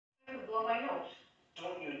blow my nose.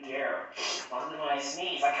 Don't you dare. Under my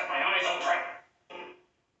sneeze, I kept my eyes open.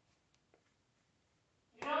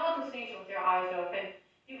 You're not allowed to sneeze with your eyes open.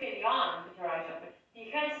 You can yawn with your eyes open.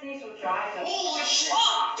 You can't sneeze with your eyes open. Holy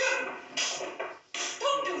fuck!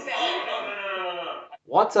 Don't do that! No.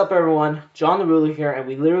 What's up, everyone? John the Ruler here, and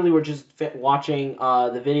we literally were just watching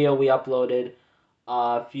the video we uploaded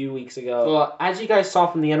a few weeks ago. So, as you guys saw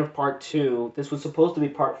from the end of part 2, this was supposed to be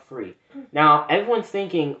part 3. Now, everyone's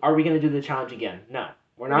thinking, are we going to do the challenge again? No.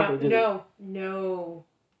 We're not going to do No.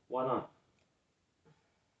 Why not?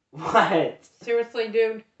 What? Seriously,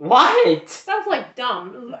 dude? What? Sounds like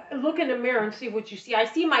dumb. Look in the mirror and see what you see. I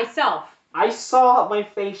see myself. I saw my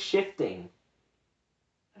face shifting.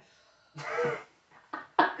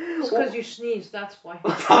 It's because you sneezed, that's why.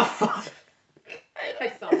 What the fuck?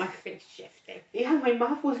 I saw my face shifting. Yeah, my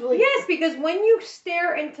mouth was really... Yes, because when you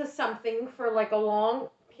stare into something for like a long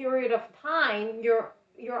period of time, your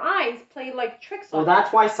eyes play like tricks on you. Well,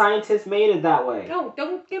 that's why scientists made it that way. No,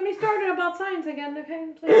 don't get me started about science again,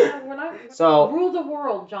 okay? Please, rule the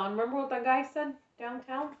world, John. Remember what that guy said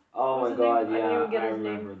downtown? Oh my god, yeah, I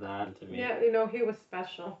remember that to me. Yeah, he was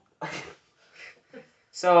special.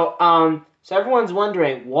 So everyone's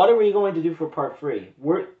wondering, what are we going to do for part 3?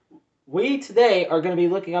 We today are going to be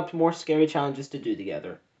looking up to more scary challenges to do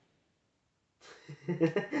together. No,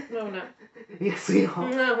 we're not. Yes, we are.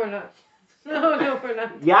 No, we're not. No, we're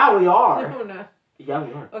not. Yeah, we are. No, we're not. Yeah,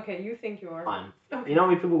 we are. Okay, you think you are. Fine. Okay. You know how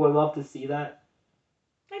many people would love to see that?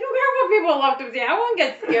 I don't care what people love to see. I won't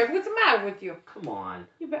get scared. What's the matter with you? Come on.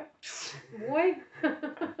 You bet. Boy.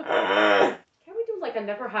 Can we do like a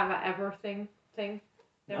never have I ever thing?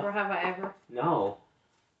 Never have I ever? No.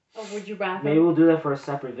 Oh, would you rather? Maybe we'll do that for a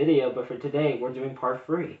separate video, but for today, we're doing part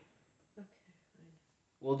 3. Okay, fine.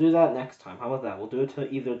 We'll do that next time. How about that? We'll do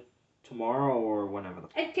it either tomorrow or whenever.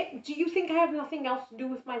 Do you think I have nothing else to do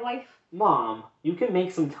with my life? Mom, you can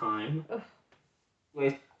make some time. Ugh.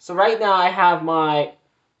 Wait, so right now I have my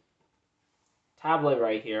tablet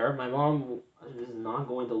right here. My mom is not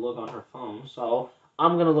going to look on her phone, so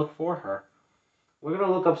I'm going to look for her. We're going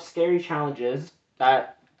to look up scary challenges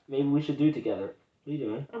that maybe we should do together. What are you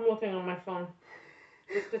doing? I'm looking on my phone.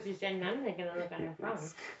 Just because you said none, I'm going to look on your phone.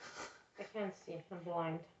 I can't see. I'm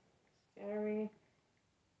blind. Scary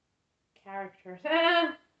characters.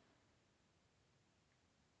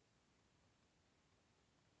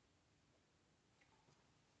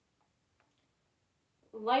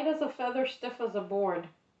 Light as a feather, stiff as a board.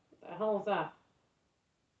 What the hell is that?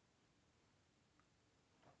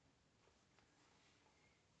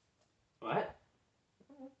 What?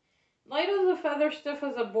 Light as a feather, stiff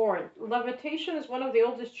as a board. Levitation is one of the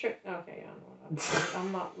oldest tricks. Okay,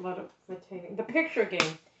 I'm not levitating. The picture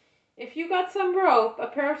game. If you got some rope, a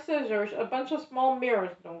pair of scissors, a bunch of small mirrors.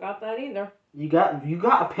 Don't got that either. You got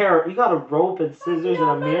a rope and scissors and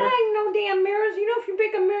a mirror? No damn mirrors. You know, if you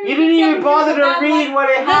pick a mirror, you didn't even bother to read what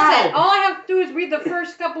it had. Listen, all I have to do is read the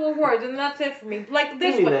first couple of words, and that's it for me. Like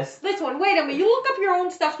this one. This one. Wait a minute. You look up your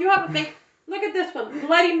own stuff. You have to think. Look at this one.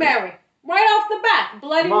 Bloody Mary. Right off the bat,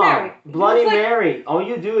 Bloody Mary. Bloody Mary. All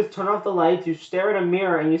you do is turn off the lights, you stare at a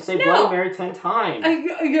mirror, and you say Bloody Mary 10 times.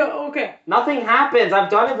 Yeah, okay. Nothing happens.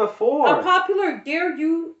 I've done it before. A popular dare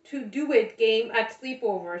you to do it game at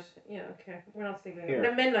sleepovers. Yeah, okay. We're not sleeping.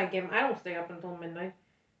 The midnight game. I don't stay up until midnight.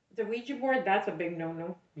 The Ouija board, that's a big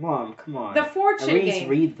no-no. Mom, come on. The fortune game. At least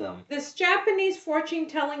read them. This Japanese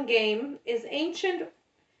fortune-telling game is ancient,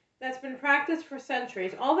 that's been practiced for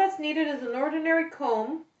centuries. All that's needed is an ordinary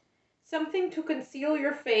comb, something to conceal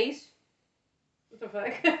your face. What the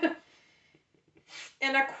fuck?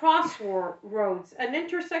 And a crossroads, an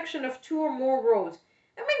intersection of 2 or more roads.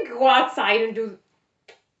 I mean, go outside and do.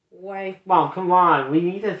 Why? Mom, come on. We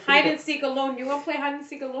need to. Hide and seek alone. You want to play hide and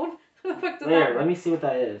seek alone? There, let me see what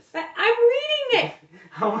that is. I'm reading it.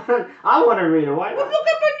 I want to read it. Why not? Well, look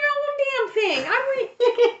up on your own damn thing. I'm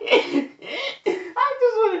reading. I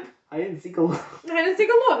just want to. Hide and seek alone. Hide and seek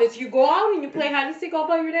alone. It's you go out and you play hide and seek all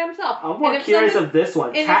by your damn self. I'm more curious of this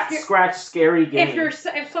one. Cat scratch scary game.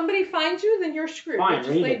 If somebody finds you, then you're screwed. Fine,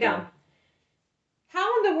 just lay down. How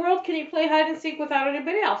in the world can you play hide and seek without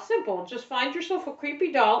anybody else? Simple. Just find yourself a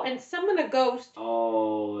creepy doll and summon a ghost.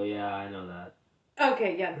 Oh, yeah, I know that.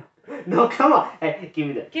 Okay, yeah. No, come on. Hey, give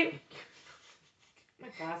me that. My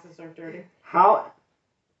glasses are dirty. How?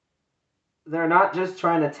 They're not just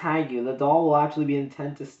trying to tag you. The doll will actually be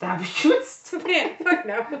intent to stab you. Man, fuck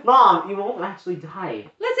no. Mom, you won't actually die.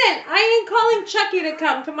 Listen, I ain't calling Chucky to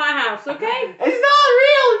come to my house, okay? It's not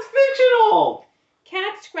real. It's fictional.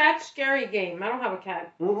 Cat scratch scary game. I don't have a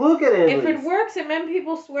cat. Well, look at it. If it works, and many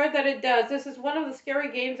people swear that it does, this is one of the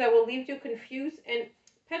scary games that will leave you confused and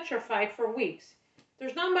petrified for weeks.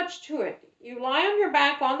 There's not much to it. You lie on your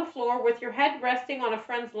back on the floor with your head resting on a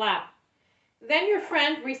friend's lap. Then your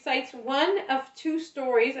friend recites one of 2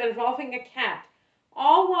 stories involving a cat,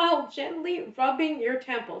 all while gently rubbing your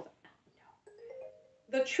temples.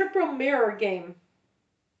 The triple mirror game.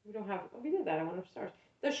 We don't have. We did that at 1 of stars.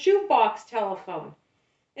 The shoebox telephone.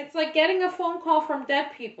 It's like getting a phone call from dead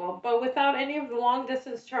people, but without any of the long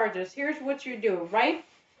distance charges. Here's what you do: write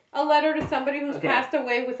a letter to somebody who's passed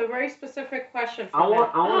away with a very specific question for them.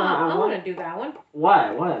 I want to do that one.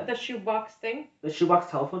 What? The shoebox thing. The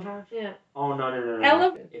shoebox telephone charge? Yeah. Oh,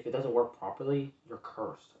 no. If it doesn't work properly, you're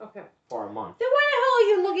cursed. Okay. For a month. Then why the hell are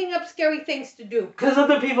you looking up scary things to do? Because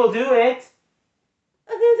other people do it.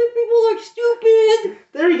 Other people are stupid.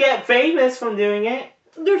 They get famous from doing it.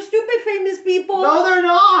 They're stupid famous people. No, they're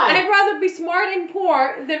not. I'd rather be smart and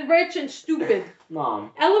poor than rich and stupid.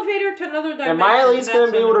 Mom. Elevator to another dimension. Am I at least going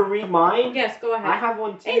to be able to read mine? Yes, go ahead. I have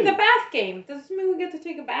one too. Hey, the bath game. Does this mean we get to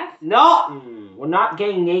take a bath? No! We're not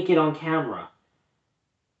getting naked on camera.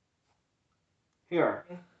 Here.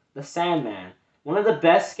 The Sandman. One of the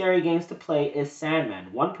best scary games to play is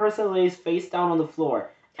Sandman. One person lays face down on the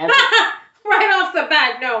floor. Right off the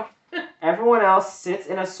bat, no. Everyone else sits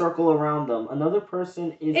in a circle around them. Another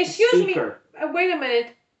person is the speaker. Excuse me. Wait a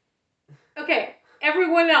minute. Okay,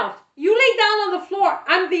 everyone else. You lay down on the floor.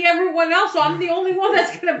 I'm the everyone else, so I'm the only one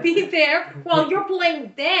that's going to be there while you're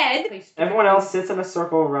playing dead. Everyone else sits in a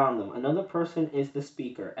circle around them. Another person is the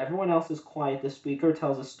speaker. Everyone else is quiet. The speaker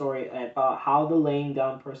tells a story about how the laying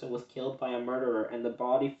down person was killed by a murderer and the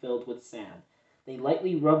body filled with sand. They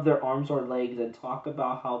lightly rub their arms or legs and talk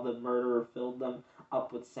about how the murderer filled them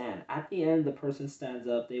up with sand. At the end, the person stands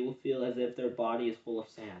up. They will feel as if their body is full of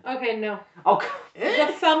sand. Okay, no. Okay.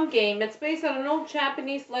 The Thumb Game. It's based on an old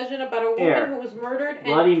Japanese legend about a woman who was murdered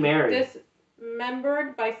Bloody and Mary.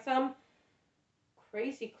 dismembered by some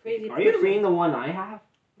crazy Are you reading the one I have?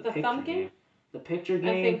 The Thumb Game? The picture game?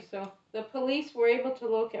 I think so. The police were able to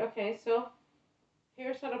locate... Okay, so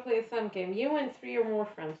here's how to play the Thumb Game. You and 3 or more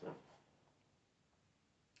friends now.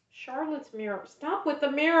 Charlotte's Mirror. Stop with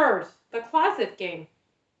the mirrors. The closet game.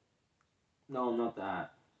 No, not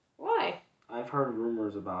that. Why? I've heard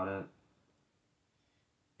rumors about it.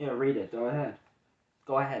 Yeah, read it. Go ahead.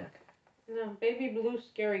 Go ahead. No, Baby Blue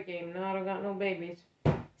Scary Game. No, I don't got no babies.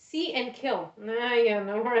 See and Kill. Nah, yeah,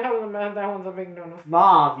 no, we're having that one's a big no-no.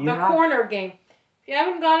 Mom, The Corner Game. If you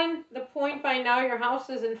haven't gotten the point by now, your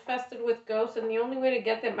house is infested with ghosts, and the only way to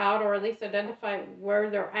get them out, or at least identify where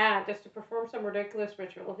they're at, is to perform some ridiculous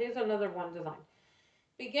ritual. Here's another one design.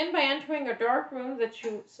 Begin by entering a dark room that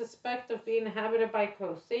you suspect of being inhabited by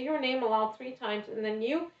ghosts. Say your name aloud 3 times, and then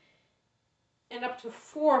you and up to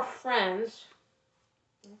 4 friends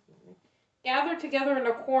gather together in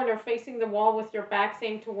a corner facing the wall with your back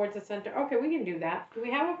aimed towards the center. Okay, we can do that. Do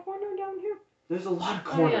we have a corner down here? There's a lot of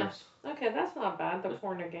corners. Oh, yeah. Okay, that's not bad, the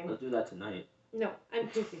corner game. Let's do that tonight. No, I'm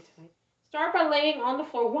busy tonight. Start by laying on the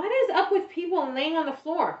floor. What is up with people and laying on the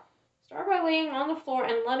floor? Start by laying on the floor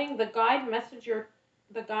and letting the guide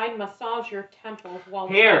massage your temples while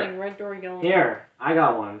chanting red door yellow. Here, I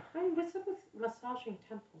got one. What's up with massaging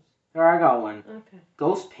temples? Here, I got one. Okay.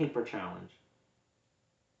 Ghost Paper Challenge.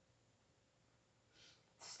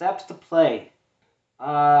 Steps to play.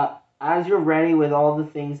 As you're ready with all the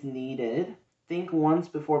things needed, think once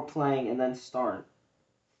before playing and then start.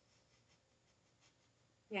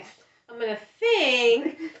 Yeah. I'm going to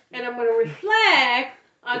think and I'm going to reflect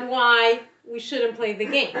on why we shouldn't play the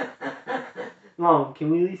game. Mom, can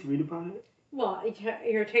we at least read about it? Well,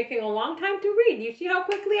 you're taking a long time to read. You see how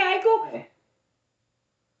quickly I go? Okay.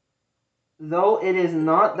 Though it is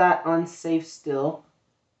not that unsafe still,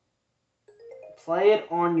 play it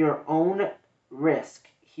on your own risk.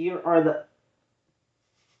 Here are the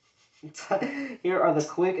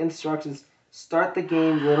quick instructions. Start the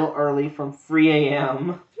game little early from 3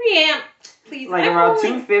 a.m. 3 a.m. Please. Like around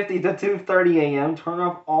 2:50 to 2:30 a.m. Turn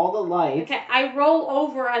off all the lights. Okay, I roll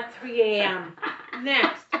over at 3 a.m.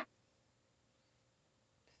 Next.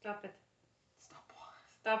 Stop it.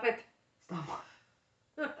 Stop it. Stop.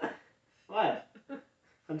 What?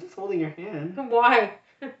 I'm just holding your hand. Why?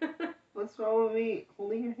 What's wrong with me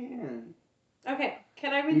holding your hand? Okay,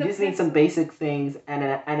 can I read You just need some basic things and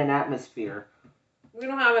an atmosphere. We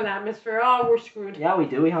don't have an atmosphere. Oh, we're screwed. Yeah, we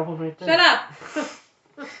do. We have one right there. Shut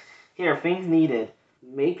up! Here, things needed.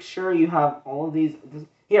 Make sure you have all of these.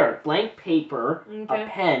 Here, blank paper, okay. A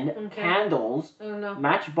pen, candles, no.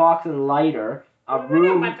 matchbox and lighter, a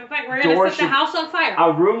room. We're gonna set the house on fire.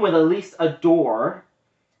 A room with at least a door,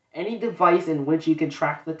 any device in which you can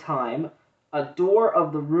track the time. A door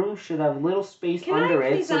of the room should have little space under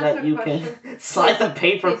it so that you can slide the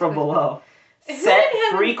paper from below. Set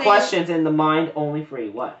 3 questions in the mind only free.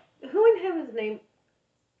 What? Who in heaven's name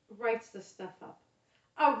writes this stuff up?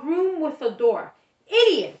 A room with a door.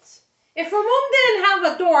 Idiots! If a room didn't have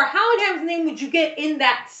a door, how in heaven's name would you get in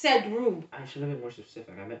that said room? I should have been more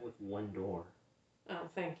specific. I meant with one door. Oh,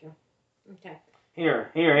 thank you. Okay.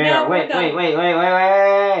 Here. No, Wait.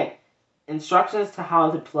 Instructions to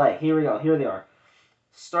how to play. Here we go. Here they are.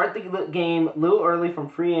 Start the game a little early from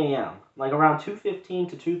 3 a.m. Like around 2:15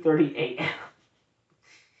 to 2:30 a.m.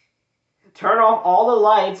 Turn off all the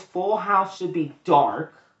lights. Full house should be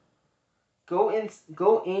dark. Go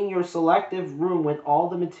in your selective room with all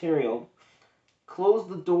the material. Close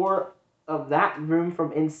the door of that room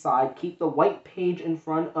from inside. Keep the white page in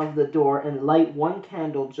front of the door and light one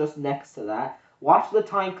candle just next to that. Watch the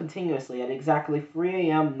time continuously. At exactly 3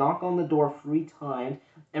 a.m., knock on the door 3 times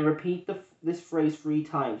and repeat this phrase 3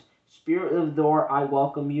 times. Spirit of the door, I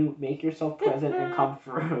welcome you. Make yourself present and come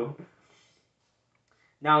through.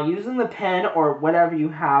 Now, using the pen or whatever you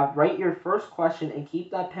have, write your first question and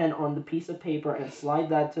keep that pen on the piece of paper and slide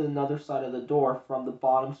that to another side of the door from the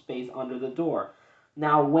bottom space under the door.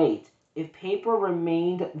 Now, wait. If paper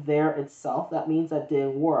remained there itself, that means that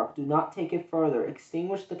didn't work. Do not take it further.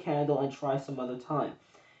 Extinguish the candle and try some other time.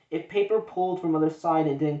 If paper pulled from other side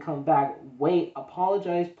and didn't come back, wait,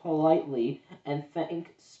 apologize politely, and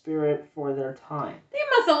thank Spirit for their time. They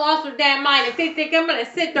must have lost their damn mind if they think I'm going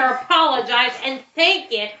to sit there, apologize, and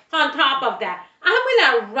thank it on top of that. I'm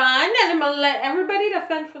going to run, and I'm going to let everybody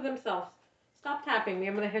defend for themselves. Stop tapping me.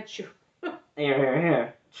 I'm going to hit you.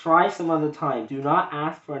 Here. Try some other time. Do not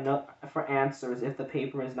ask for answers if the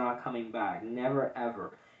paper is not coming back. Never,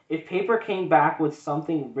 ever. If paper came back with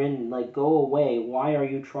something written like, go away, why are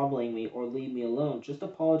you troubling me, or leave me alone, just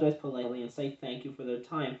apologize politely and say thank you for their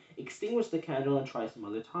time. Extinguish the candle and try some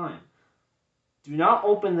other time. Do not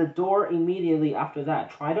open the door immediately after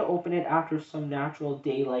that. Try to open it after some natural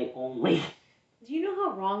daylight only. Do you know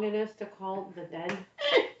how wrong it is to call the dead?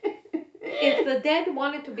 If the dead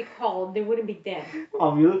wanted to be called, they wouldn't be dead.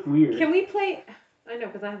 Oh, you look weird. Can we play... I know,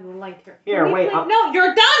 because I have the light here. Here, wait. No,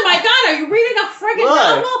 you're done, my God. Are you reading a friggin'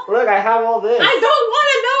 novel? Look, I have all this. I don't want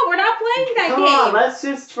to know. We're not playing that game. Come on, let's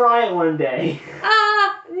just try it one day.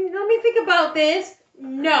 Let me think about this.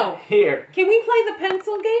 No. Here. Can we play the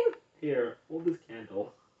pencil game? Here, hold this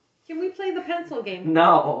candle. Can we play the pencil game?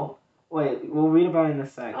 No. Wait, we'll read about it in a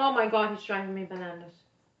sec. Oh my God, he's driving me bananas.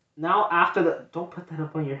 Now after the... Don't put that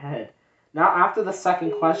up on your head. Now after the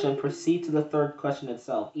second question, proceed to the third question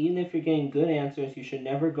itself. Even if you're getting good answers, you should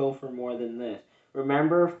never go for more than this.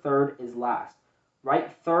 Remember, third is last. Write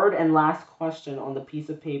third and last question on the piece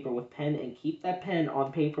of paper with pen and keep that pen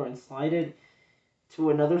on paper and slide it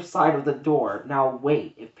to another side of the door. Now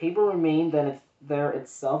wait. If paper remained then it's there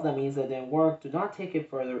itself, that means that it didn't work. Do not take it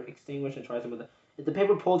further. Extinguish and try some of it. If the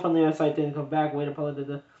paper pulled from the other side didn't come back, wait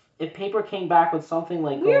a If paper came back with something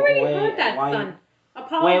like we already away, heard that, why... son.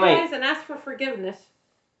 Apologize and ask for forgiveness.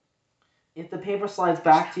 If the paper slides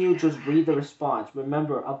back to you, just read the response.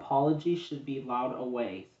 Remember, apologies should be loud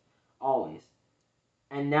away. Always.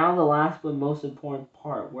 And now the last but most important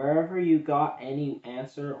part. Wherever you got any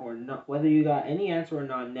answer or not, whether you got any answer or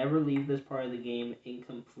not, never leave this part of the game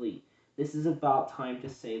incomplete. This is about time to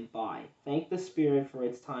say bye. Thank the spirit for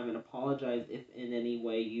its time and apologize if in any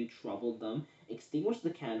way you troubled them. Extinguish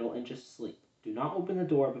the candle and just sleep. Do not open the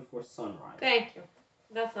door before sunrise. Thank you.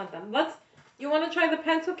 That's not done. You want to try the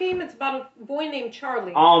pencil game? It's about a boy named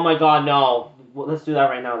Charlie. Oh my God, no. Well, let's do that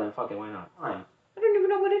right now then. Fuck it, why not? Fine. I don't even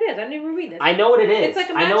know what it is. I didn't even read this. I know what it is. It's like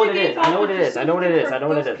a I know what it magic is. game I know what it called is. I know what it is. I know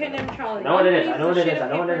what it is. Kid named Charlie. I know what it is. I know what it is. I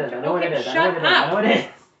know what it is. I know what it is. I know what it is. I know what it is.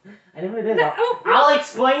 I know what it is. I'll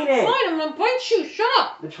explain it. Fine, I'm gonna point you. Shut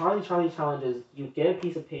up. The Charlie challenge is you get a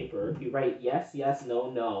piece of paper, you write yes,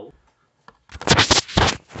 no, no.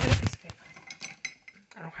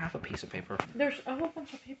 I don't have a piece of paper. There's a whole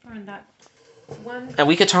bunch of paper in that one. And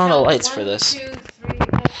we could turn on the lights for this. 1, 2, 3. Oh,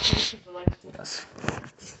 the lights. Yes.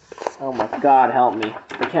 Oh my God, help me!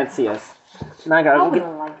 They can't see us. Now I gotta go get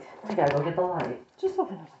the light. I gotta go get the light. Just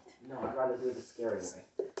open the light. No, I'd rather do it the scary way.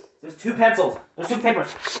 There's 2 pencils. There's 2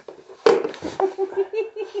 papers.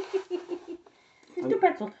 There's 2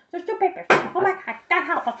 pencils. There's 2 papers. Oh my God, that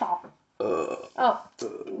helps us all. Oh,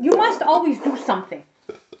 you must always do something.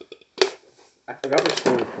 I forgot we're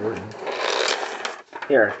still recording.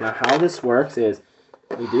 Here, now how this works is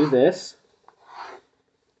we do this.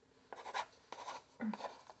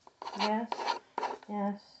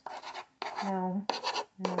 Yes. No.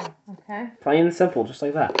 Okay. Plain and simple, just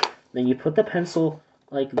like that. Then you put the pencil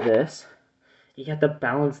like this. You have to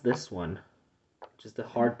balance this one, which is the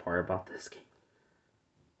hard part about this game.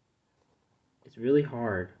 It's really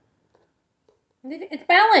hard. It's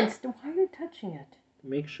balanced. Why are you touching it?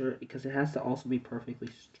 Make sure, because it has to also be perfectly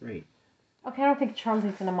straight. Okay, I don't think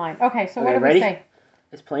Charlie's gonna mind. Okay, so what Okay, do ready? we say?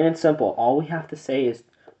 It's plain and simple. All we have to say is,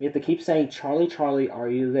 we have to keep saying, Charlie, Charlie, are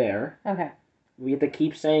you there? Okay. We have to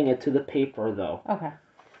keep saying it to the paper, though. Okay.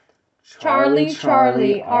 Charlie,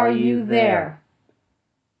 Charlie, are you there?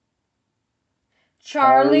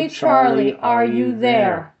 Charlie, Charlie, are you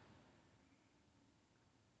there?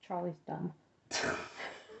 Charlie's dumb.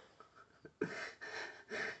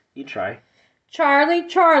 You try. Charlie,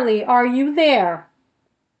 Charlie, are you there?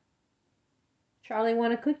 Charlie,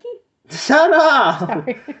 want a cookie? Shut up!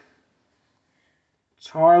 Sorry.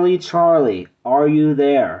 Charlie, Charlie, are you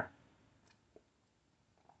there?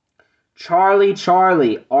 Charlie,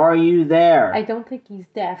 Charlie, are you there? I don't think he's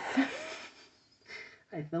deaf.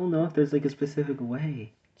 I don't know if there's like a specific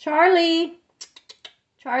way. Charlie!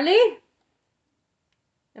 Charlie?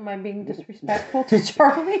 Am I being disrespectful to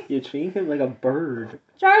Charlie? You're treating him like a bird.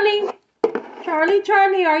 Charlie! Charlie,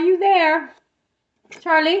 Charlie, are you there?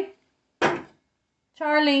 Charlie?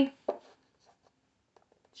 Charlie?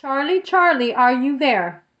 Charlie, Charlie, are you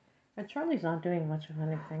there? And Charlie's not doing much of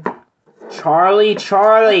anything. Charlie,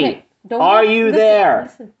 Charlie, Okay, are you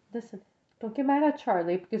there? Listen. Don't get mad at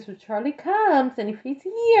Charlie, because if Charlie comes and if he's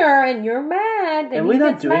here and you're mad, then And we're he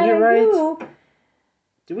not gets doing mad it at right?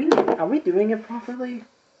 you. Are we doing it properly?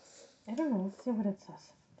 I don't know. Let's see what it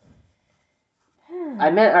says. I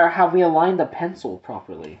meant, or have we aligned the pencil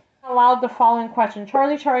properly? Allowed the following question.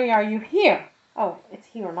 Charlie, Charlie, are you here? Oh, it's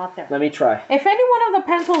here, not there. Let me try. If any one of the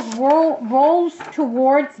pencils rolls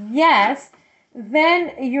towards yes,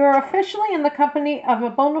 then you're officially in the company of a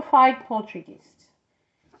bona fide poltergeist.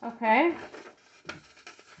 Okay.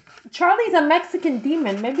 Charlie's a Mexican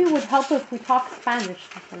demon. Maybe it would help if we talk Spanish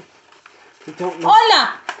to him. We don't know.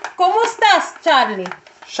 Hola! ¿Cómo estás, Charlie?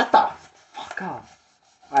 Shut the fuck up.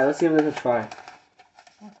 Alright, let's give this a try.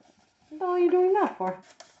 What are you doing that for?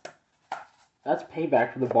 That's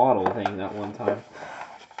payback for the bottle thing that one time.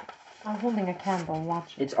 I'm holding a candle.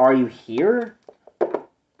 Watch it. It's are you here?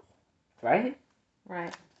 Right?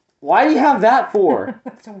 Right. Why do you have that for?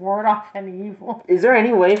 To ward off any evil. Is there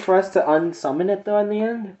any way for us to unsummon it though in the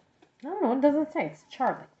end? I don't know. It doesn't say. It's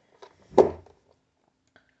Charlie.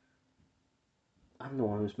 I'm the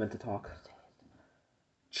one who's meant to talk.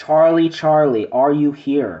 Charlie, Charlie, are you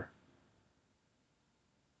here?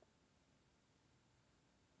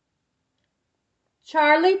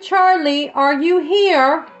 Charlie, Charlie, are you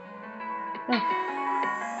here?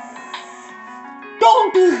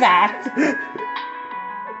 Don't do that!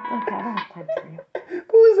 Okay, I don't have time for you.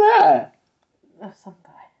 Who is that? Some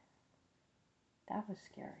guy. That was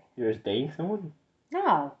scary. You're just dating someone?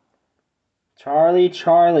 No. Charlie,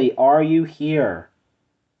 Charlie, are you here?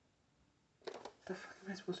 What the fuck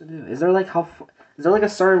am I supposed to do? Is there like is there like a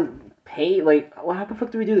certain pay? Like, how the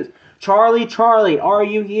fuck do we do this? Charlie, Charlie, are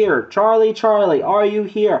you here? Charlie, Charlie, are you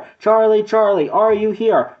here? Charlie, Charlie, are you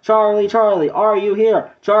here? Charlie, Charlie, are you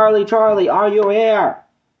here? Charlie, Charlie, are you here?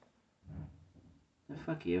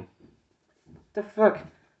 Fuck you. What the fuck?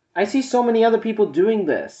 I see so many other people doing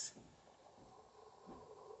this.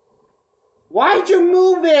 Why'd you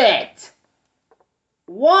move it?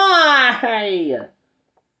 Why?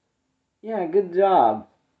 Yeah, good job.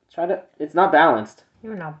 Try to... It's not balanced.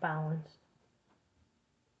 You're not balanced.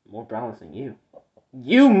 More balanced than you.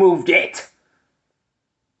 You moved it!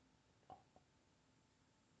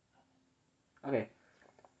 Okay.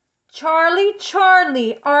 Charlie,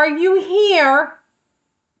 Charlie, are you here?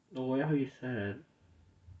 The way how you said it.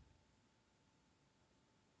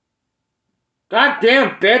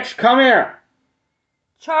 Goddamn bitch, come here!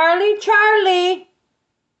 Charlie, Charlie.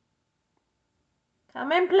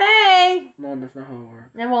 Come and play. No, that's not how it works.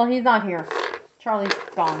 And well, he's not here. Charlie's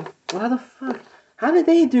gone. Why the fuck? How did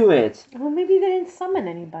they do it? Well, maybe they didn't summon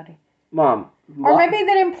anybody. Mom. Or maybe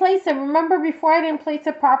they didn't place it. Remember before I didn't place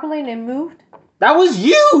it properly and it moved? That was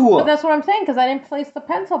you! But that's what I'm saying, because I didn't place the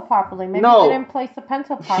pencil properly. Maybe No. they didn't place the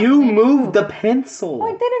pencil properly. You moved the pencil. No,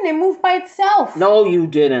 I didn't. It moved by itself. No, you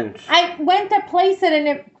didn't. I went to place it and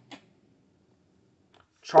it...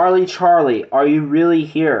 Charlie, Charlie, are you really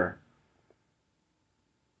here?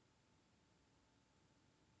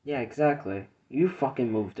 Yeah, exactly. You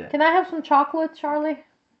fucking moved it. Can I have some chocolate, Charlie?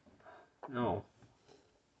 No.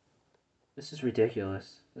 This is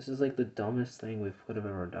ridiculous. This is like the dumbest thing we could have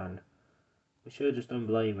ever done. We should have just done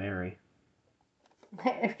Bloody Mary.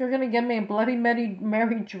 If you're going to give me a Bloody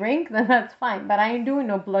Mary drink, then that's fine. But I ain't doing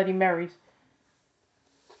no Bloody Marys.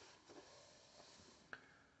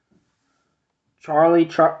 Charlie,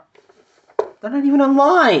 they're not even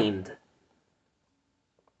aligned!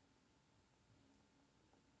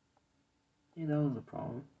 Yeah, that was the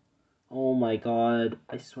problem. Oh my god.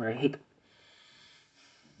 I swear I hate...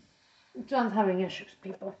 John's having issues,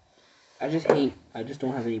 people. I just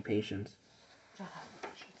don't have any patience. John having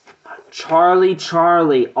issues.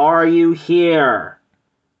 Charlie, are you here?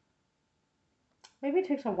 Maybe it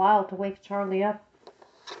takes a while to wake Charlie up.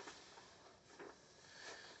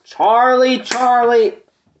 Charlie!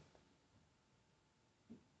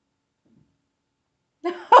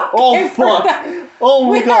 Oh fuck!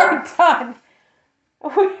 Oh my god! We are done. We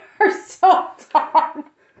are so done.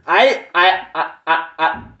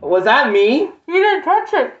 Was that me? You didn't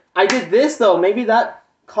touch it. I did this though. Maybe that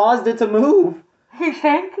caused it to move. You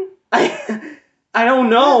think? I don't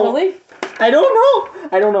know. Really? I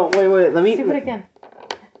don't know. Wait. Let me do it again.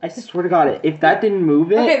 I swear to God, if that didn't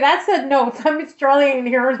move it. Okay, that said no. That means Charlie ain't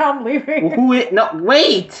here and I'm leaving. Well, no,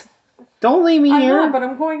 wait! Don't leave me here. I'm not, but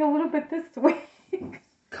I'm going a little bit this way.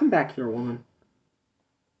 Come back here, woman.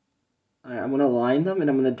 Alright, I'm gonna line them and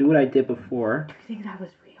I'm gonna do what I did before. Do you think that was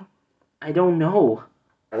real? I don't know.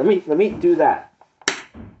 Let me do that.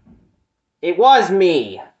 It was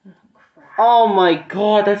me. Oh, crap. Oh my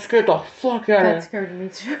god, that scared the fuck out of me. That scared me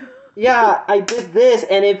too. Yeah, I did this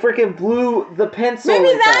and it freaking blew the pencil. Maybe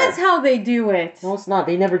like that's how they do it. No, it's not.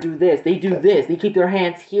 They never do this. They do this. They keep their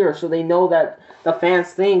hands here so they know that the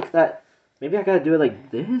fans think that maybe I gotta do it like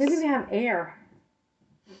this. Maybe they have air.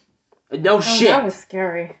 No shit. That was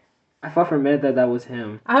scary. I thought for a minute that was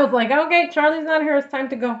him. I was like, okay, Charlie's not here. It's time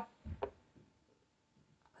to go.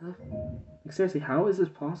 Like, seriously, how is this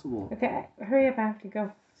possible? Okay, hurry up. I have to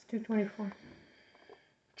go. It's 2:24.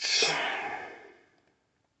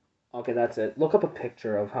 Okay, that's it. Look up a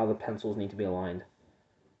picture of how the pencils need to be aligned.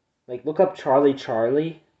 Like, look up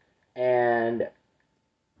Charlie, and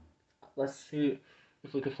let's see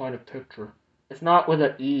if we can find a picture. It's not with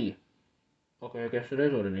an E. Okay, I guess it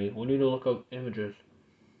is with an E. We need to look up images.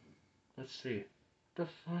 Let's see. The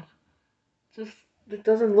fuck? It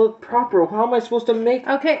doesn't look proper. How am I supposed to make...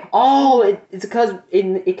 Okay. Oh, it's because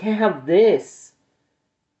it can't have this.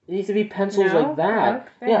 It needs to be pencils like that. Look,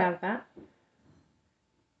 they have that.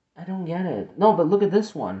 I don't get it. No, but look at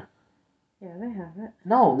this one. Yeah, they have it.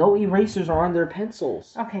 No erasers are on their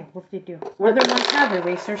pencils. Okay, what did you do? Other ones have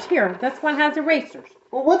erasers. Here, this one has erasers.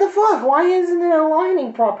 Well, what the fuck? Why isn't it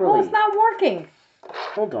aligning properly? Well, it's not working.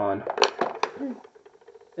 Hold on.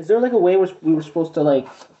 Is there like a way we were supposed to like...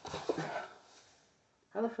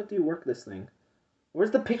 How the fuck do you work this thing?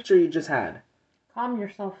 Where's the picture you just had? Calm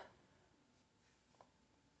yourself.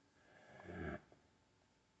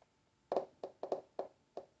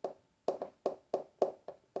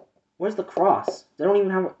 Where's the cross? They don't even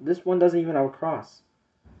have... This one doesn't even have a cross.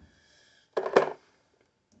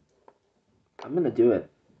 I'm gonna do it.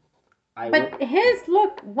 But his,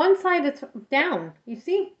 look, one side is down. You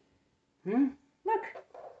see? Look.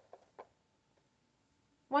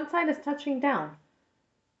 One side is touching down.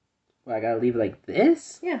 Well, I gotta leave it like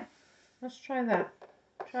this? Yeah. Let's try that.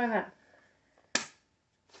 Try that.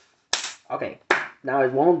 Okay. Now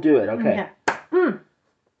it won't do it. Okay. Yeah.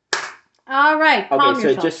 All right. Calm Okay, so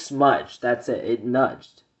yourself. it just smudged. That's it. It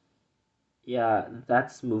nudged. Yeah,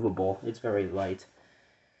 that's movable. It's very light.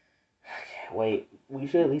 Okay, wait. We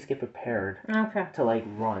should at least get prepared. Okay. To like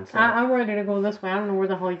run. So. I'm ready to go this way. I don't know where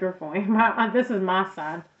the hell you're going. This is my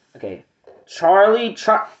side. Okay. Charlie.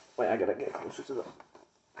 Wait, I gotta get closer to the...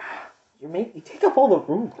 You take up all the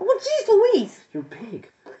room. Oh, jeez Louise. You're big.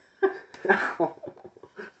 Are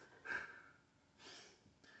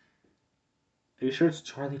you sure it's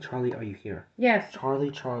Charlie, are you here? Yes.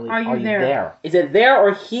 Charlie, are you there? Is it there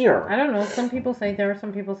or here? I don't know. Some people say there,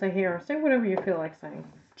 some people say here. Say whatever you feel like saying.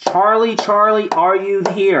 Charlie, are you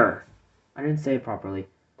here? I didn't say it properly.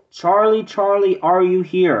 Charlie, are you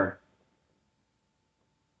here?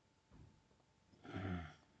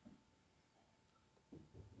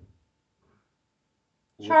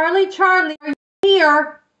 Charlie, are you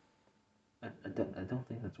here? I don't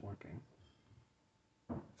think that's working.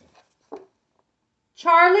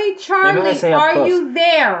 Charlie, say up are close. you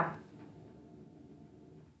there?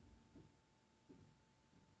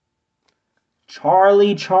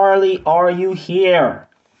 Charlie, are you here?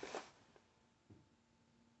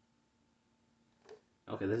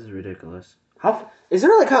 Okay, this is ridiculous. Is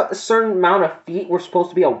there like a certain amount of feet we're supposed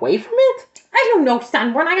to be away from it? I don't know,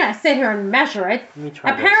 son. We're not gonna sit here and measure it. Let me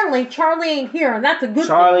try Apparently, Charlie ain't here, and that's a good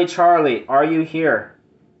thing. thing. Charlie, are you here?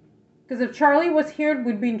 Because if Charlie was here,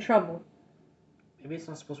 we'd be in trouble. Maybe it's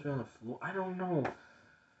not supposed to be on the floor. I don't know.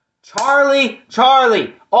 Charlie,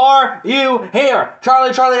 are you here?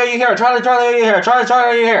 Charlie, are you here? Charlie, are you here? Charlie,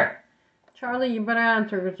 are you here? Charlie, you better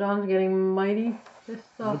answer, because John's getting mighty pissed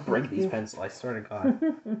off. I'm gonna break these pencils, I swear to God.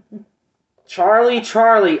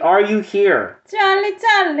 Charlie, are you here?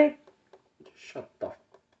 Charlie. Shut the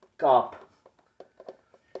fuck up.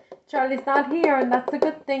 Charlie's not here, and that's a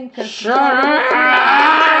good thing, because Shut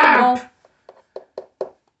up!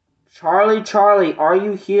 Charlie, are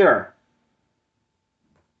you here?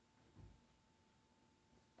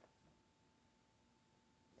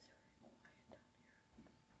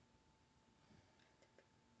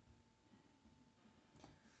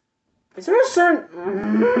 Is there a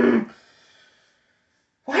certain...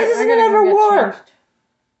 Why doesn't it ever work? Changed.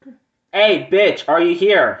 Hey, bitch, are you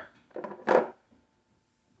here?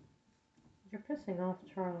 You're pissing off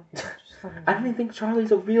Charlie. I don't even think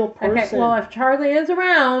Charlie's a real person. Okay, well, if Charlie is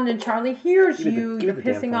around and Charlie hears Give me you, the you're damn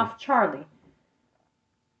pissing phone. off Charlie.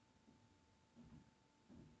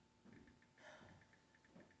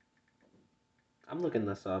 I'm looking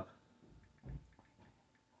this up.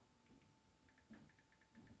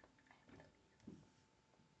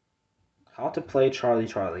 How to play Charlie.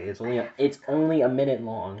 It's only a minute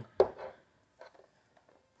long.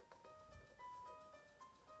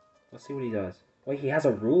 Let's see what he does. Wait, he has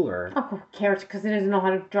a ruler. Oh, who cares? Because he doesn't know how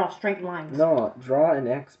to draw straight lines. No, draw an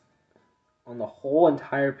X on the whole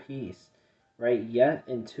entire piece. Write yet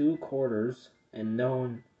in 2 quarters and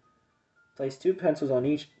known. Place 2 pencils on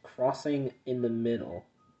each, crossing in the middle.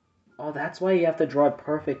 Oh, that's why you have to draw it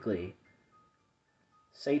perfectly.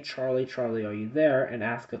 Say Charlie, are you there? And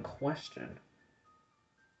ask a question.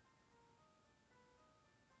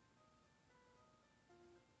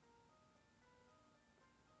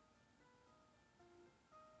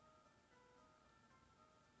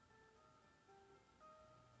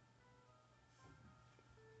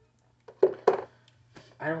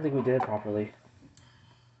 I don't think we did it properly.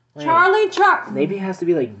 Wait, Charlie. maybe it has to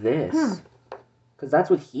be like this. Because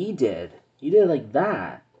that's what he did. He did it like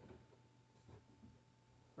that.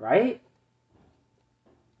 Right?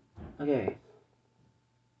 Okay.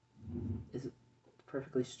 Is it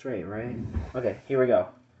perfectly straight, right? Okay, here we go.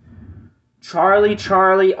 Charlie,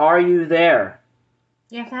 are you there?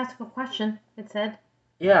 You have to ask a question, it said.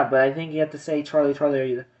 Yeah, but I think you have to say Charlie, are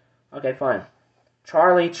you there? Okay, fine.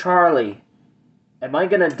 Charlie. Am I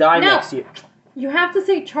gonna die next year? You have to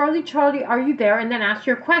say, Charlie, are you there? And then ask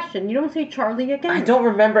your question. You don't say Charlie again. I don't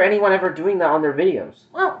remember anyone ever doing that on their videos.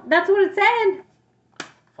 Well, that's what it said.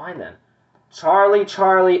 Fine then.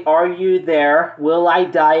 Charlie, are you there? Will I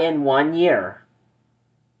die in 1 year?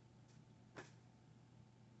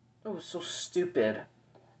 That was so stupid.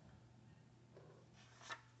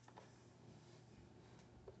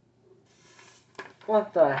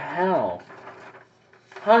 What the hell?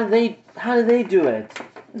 How did they do it?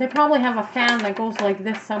 They probably have a fan that goes like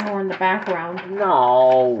this somewhere in the background.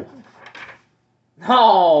 No.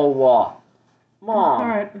 Mom.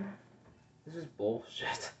 Alright. This is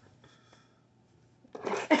bullshit.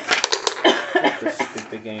 That's a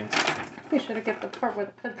stupid game. You should have kept the part where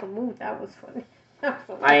the pencil moved. That was funny.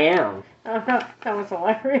 I am. That was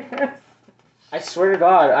hilarious. I swear to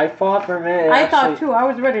God, I fought for a minute. I thought too. I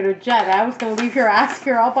was ready to jet. I was going to leave your ass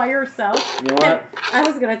here all by yourself. You know what? I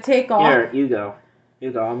was going to take off. Here, you go.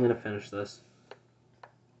 I'm going to finish this.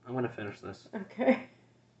 Okay.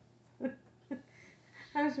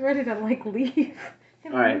 I was ready to, like, leave.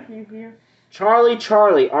 And Alright. leave you here.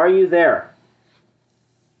 Charlie, are you there?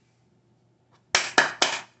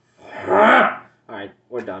 Alright,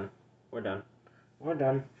 we're done.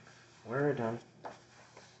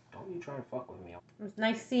 Don't you try and fuck with me. It was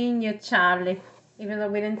nice seeing you, Charlie. Even though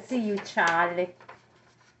we didn't see you, Charlie.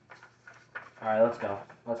 Alright, let's go.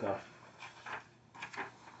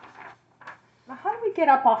 Now, how do we get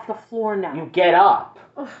up off the floor now? You get up.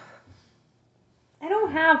 Ugh. I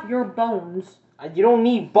don't have your bones. You don't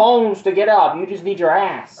need bones to get up. You just need your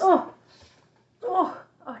ass. Oh,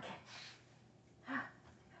 okay.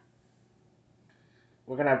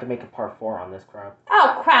 We're gonna have to make a part 4 on this crap.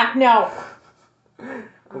 Oh, crap, no.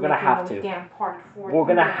 We're gonna have to. Damn part 4. We're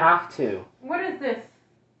gonna have to. What is this?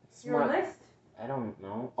 Your list? I don't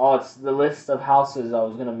know. Oh, it's the list of houses I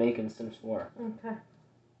was gonna make in Sims 4. Okay.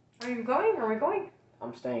 Are you going? Are we going?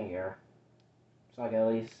 I'm staying here. So I can at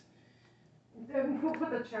least... Then we'll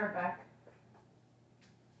put the chair back.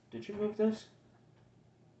 Did you move this?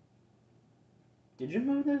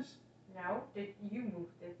 No, you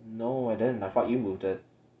moved it? No, I didn't. I thought you moved it.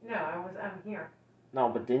 No, I'm here. No,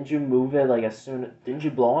 but didn't you move it like as soon... Didn't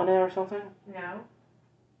you blow on it or something? No.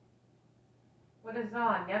 What is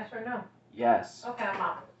on? Yes or no? Yes. Okay, I'm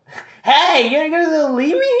up. Hey, you're gonna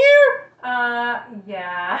leave me here?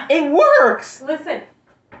 Yeah. It works! Listen,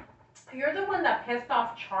 you're the one that pissed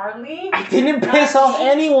off Charlie. I didn't piss off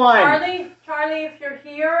anyone! Charlie, if you're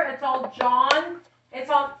here, it's all John. It's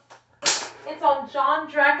on John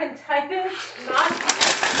Dragon Titus, not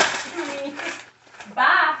me.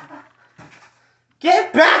 Bye.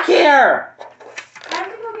 Get back here! I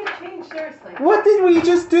have to go get changed, seriously. What did we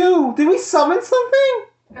just do? Did we summon something?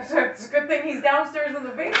 It's a good thing he's downstairs in the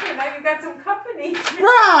basement. Now you got some company.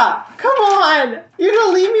 Bruh! Come on! You're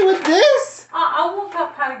gonna leave me with this? I'll look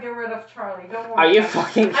up how to get rid of Charlie. Don't worry. Are you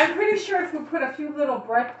fucking... I'm pretty sure if we put a few little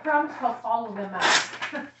breadcrumbs, he'll follow them out.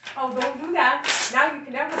 Oh, don't do that. Now you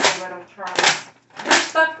can never get rid of Charlie. You're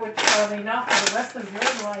stuck with Charlie now for the rest of your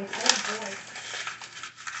life.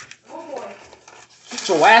 Oh boy. Oh boy. Get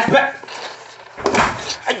your ass back!